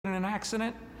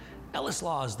accident? Ellis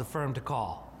Law is the firm to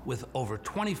call. With over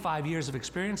 25 years of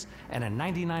experience and a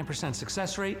 99%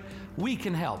 success rate, we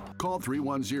can help. Call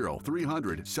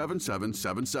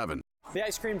 310-300-7777. The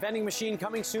ice cream vending machine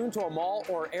coming soon to a mall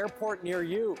or airport near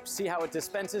you. See how it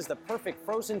dispenses the perfect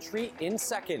frozen treat in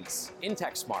seconds. In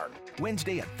TechSmart.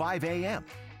 Wednesday at 5 a.m.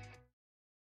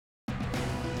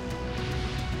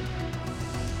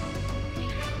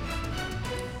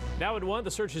 Now at 1, the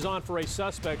search is on for a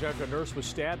suspect after a nurse was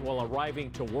stabbed while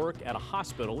arriving to work at a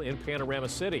hospital in Panorama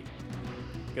City.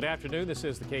 Good afternoon. This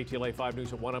is the KTLA 5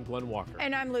 News at 1. I'm Glenn Walker.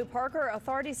 And I'm Lou Parker.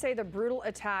 Authorities say the brutal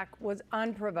attack was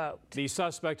unprovoked. The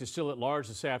suspect is still at large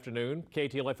this afternoon.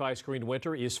 KTLA 5's Corrine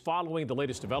Winter is following the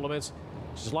latest developments.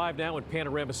 She's live now in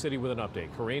Panorama City with an update.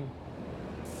 Corrine?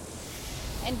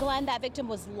 And Glenn, that victim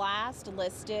was last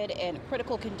listed in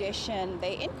critical condition.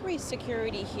 They increased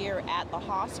security here at the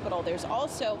hospital. There's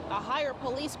also a higher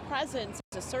police presence.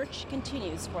 The search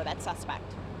continues for that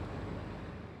suspect.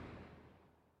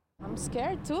 I'm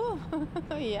scared too.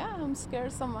 Yeah, I'm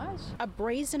scared so much. A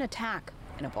brazen attack,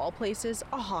 and of all places,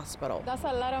 a hospital. That's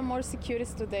a lot of more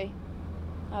securities today.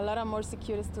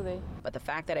 But the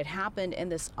fact that it happened in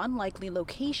this unlikely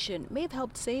location may have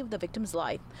helped save the victim's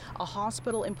life. A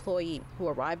hospital employee who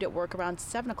arrived at work around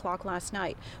 7 o'clock last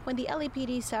night when the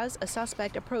LAPD says a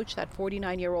suspect approached that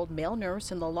 49-year-old male nurse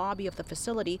in the lobby of the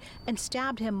facility and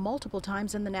stabbed him multiple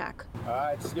times in the neck.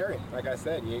 It's scary. Like I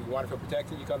said, you want to feel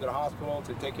protected. You come to the hospital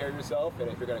to take care of yourself, and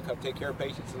if you're going to come take care of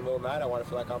patients in the middle of the night, I want to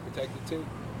feel like I'm protected too,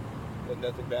 that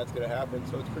nothing bad's going to happen.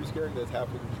 So it's pretty scary that it's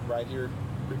happened right here,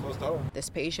 pretty close to home. This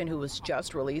patient, who was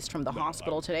just released from the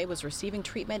hospital today, was receiving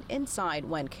treatment inside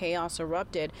when chaos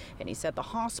erupted, and he said the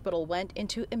hospital went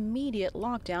into immediate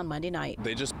lockdown Monday night.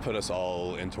 They just put us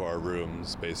all into our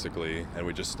rooms, basically, and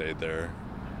we just stayed there.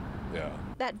 Yeah.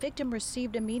 That victim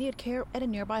received immediate care at a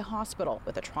nearby hospital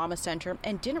with a trauma center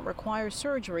and didn't require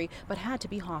surgery but had to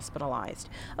be hospitalized.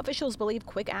 Officials believe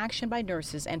quick action by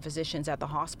nurses and physicians at the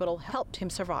hospital helped him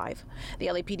survive. The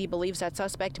LAPD believes that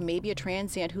suspect may be a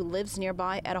transient who lives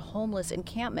nearby at a homeless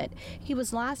encampment. He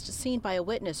was last seen by a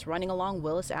witness running along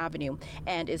Willis Avenue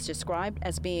and is described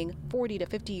as being 40 to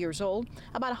 50 years old,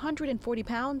 about 140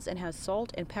 pounds, and has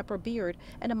salt and pepper beard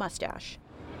and a mustache.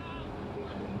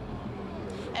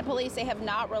 And police, they have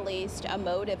not released a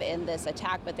motive in this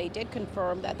attack, but they did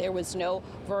confirm that there was no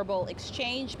verbal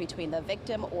exchange between the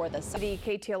victim or the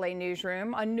KTLA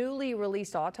newsroom. A newly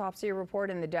released autopsy report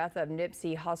in the death of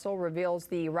Nipsey Hussle reveals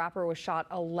the rapper was shot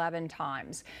 11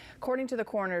 times. According to the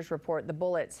coroner's report, the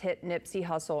bullets hit Nipsey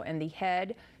Hussle in the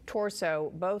head,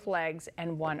 torso, both legs,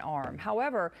 and one arm.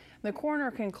 However, the coroner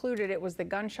concluded it was the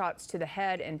gunshots to the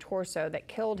head and torso that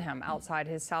killed him outside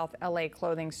his South LA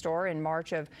clothing store in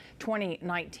March of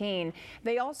 2019.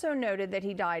 They also noted that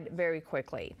he died very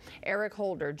quickly. Eric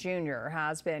Holder Jr.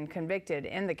 has been convicted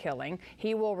in the killing.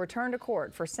 He will return to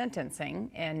court for sentencing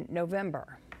in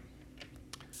November.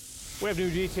 We have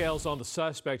new details on the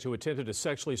suspect who attempted to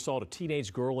sexually assault a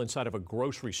teenage girl inside of a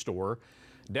grocery store.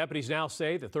 Deputies now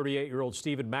say that 38-year-old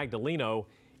Stephen Magdaleno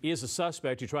is the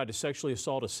suspect who tried to sexually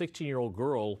assault a 16-year-old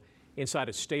girl inside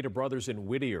a Stater Brothers in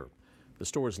Whittier. The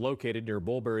store is located near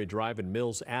Bulberry Drive and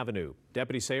Mills Avenue.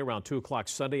 Deputies say around 2 o'clock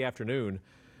Sunday afternoon,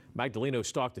 Magdaleno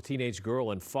stalked the teenage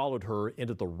girl and followed her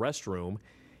into the restroom.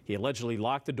 He allegedly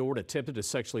locked the door and attempted to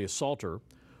sexually assault her.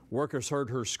 Workers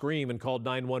heard her scream and called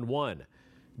 911.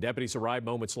 Deputies arrived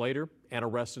moments later and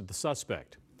arrested the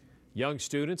suspect. Young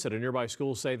students at a nearby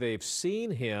school say they've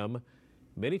seen him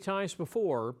many times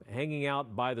before hanging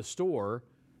out by the store,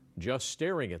 just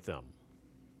staring at them.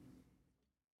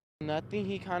 Nothing,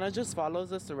 he kind of just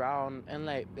follows us around and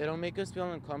it'll make us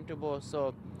feel uncomfortable.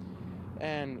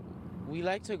 And we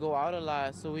like to go out a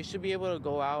lot, so we should be able to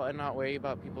go out and not worry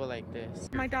about people like this.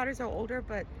 My daughters are older,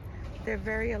 but they're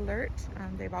very alert.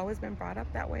 They've always been brought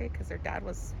up that way because their dad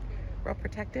was real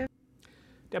protective.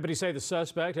 Deputies say the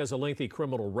suspect has a lengthy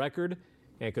criminal record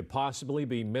and could possibly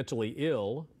be mentally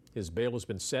ill. His bail has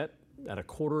been set at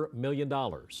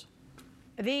 $250,000.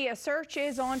 The search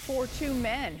is on for 2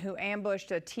 men who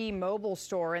ambushed a T-Mobile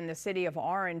store in the city of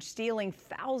Orange, stealing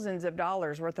thousands of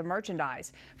dollars worth of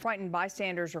merchandise. Frightened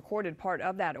bystanders recorded part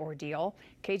of that ordeal.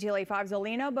 KTLA 5's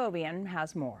Alina Bobian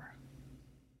has more.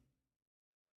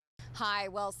 Hi,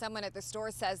 well, someone at the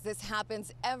store says this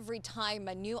happens every time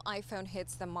a new iPhone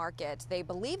hits the market. They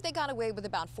believe they got away with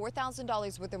about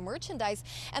 $4,000 worth of merchandise.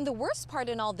 And the worst part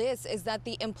in all this is that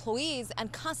the employees and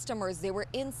customers, they were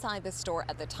inside the store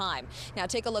at the time. Now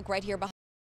take a look right here behind